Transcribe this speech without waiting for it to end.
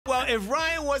Well, if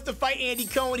Ryan wants to fight Andy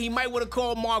Cohen, he might want to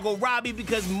call Margot Robbie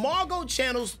because Margot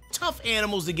channels tough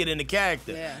animals to get into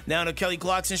character. Yeah. Now, on the Kelly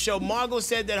Clarkson show, Margot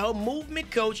said that her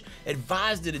movement coach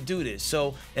advised her to do this.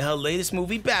 So, in her latest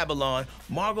movie, Babylon,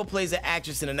 Margot plays an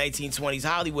actress in the 1920s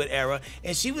Hollywood era,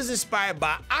 and she was inspired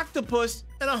by octopus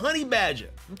and a honey badger.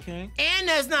 Okay. And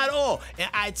that's not all. And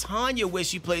Tonya, where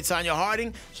she played Tonya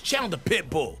Harding, she channeled a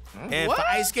pitbull. And What? for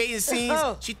ice skating scenes,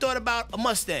 she thought about a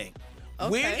Mustang. Okay.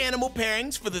 Weird animal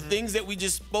pairings for the things that we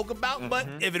just spoke about, but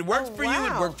if it worked for you,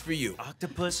 it worked for you.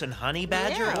 Octopus and honey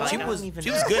badger? Yeah. Like, She I was don't even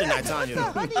good know. in that,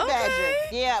 Tonya. Honey badger.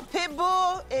 Yeah,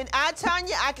 pitbull and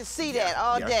Tonya, I can see that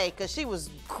all day because she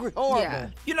was horrible. Yeah.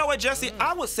 You know what, Jesse?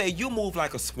 I would say you move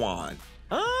like a swan.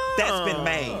 That's been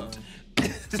maimed.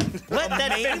 What?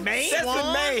 That's been made? That's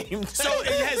been maimed. So it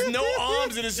has no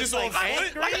arms and it's just on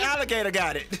foot? Like an alligator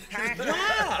got it.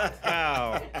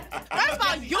 Wow. First of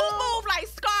all, you move like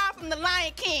Scar from The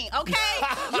Lion King, okay?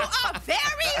 You are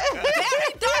very,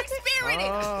 very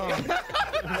dark-spirited.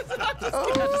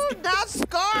 Oh, not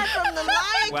Scar from the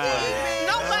Lion King, man.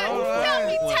 No, but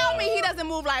tell me he doesn't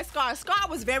move like Scar. Scar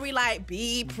was very like,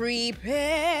 be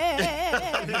prepared.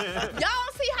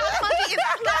 Y'all see how funky is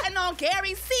plotting on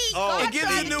Gary's seat? Oh, Scar it gives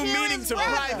tried you a new kill meaning his to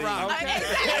brother. Pride Rock.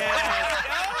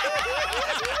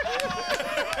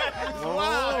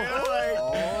 Wow.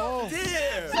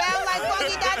 Damn. Sound like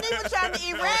Funky Dynamic was trying to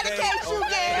eradicate you,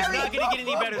 Gary. It's not gonna get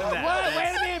any better than that. What? Wait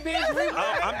a minute, bitch.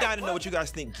 I'm dying to know what you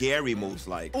guys think Gary moves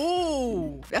like.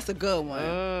 Ooh, that's a good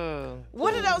one.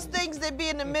 What are those things that be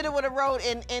in the middle of the road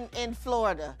in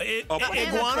Florida?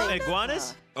 Iguana?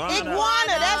 Iguanas?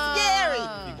 Iguana, that's Gary.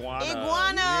 Iguana.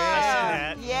 Iguana. I see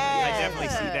that. Yeah. I definitely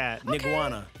see that.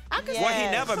 Iguana. Well, he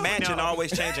never Yes. matching,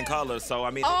 always changing colors, so I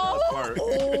mean, it does work.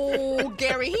 Oh,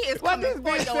 Gary, he is coming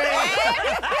for this your bitch ass.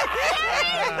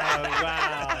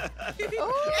 Wow.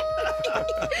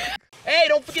 Hey,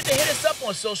 don't forget to hit us up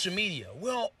on social media.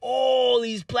 We're on all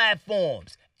these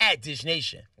platforms at Dish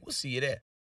Nation. We'll see you there.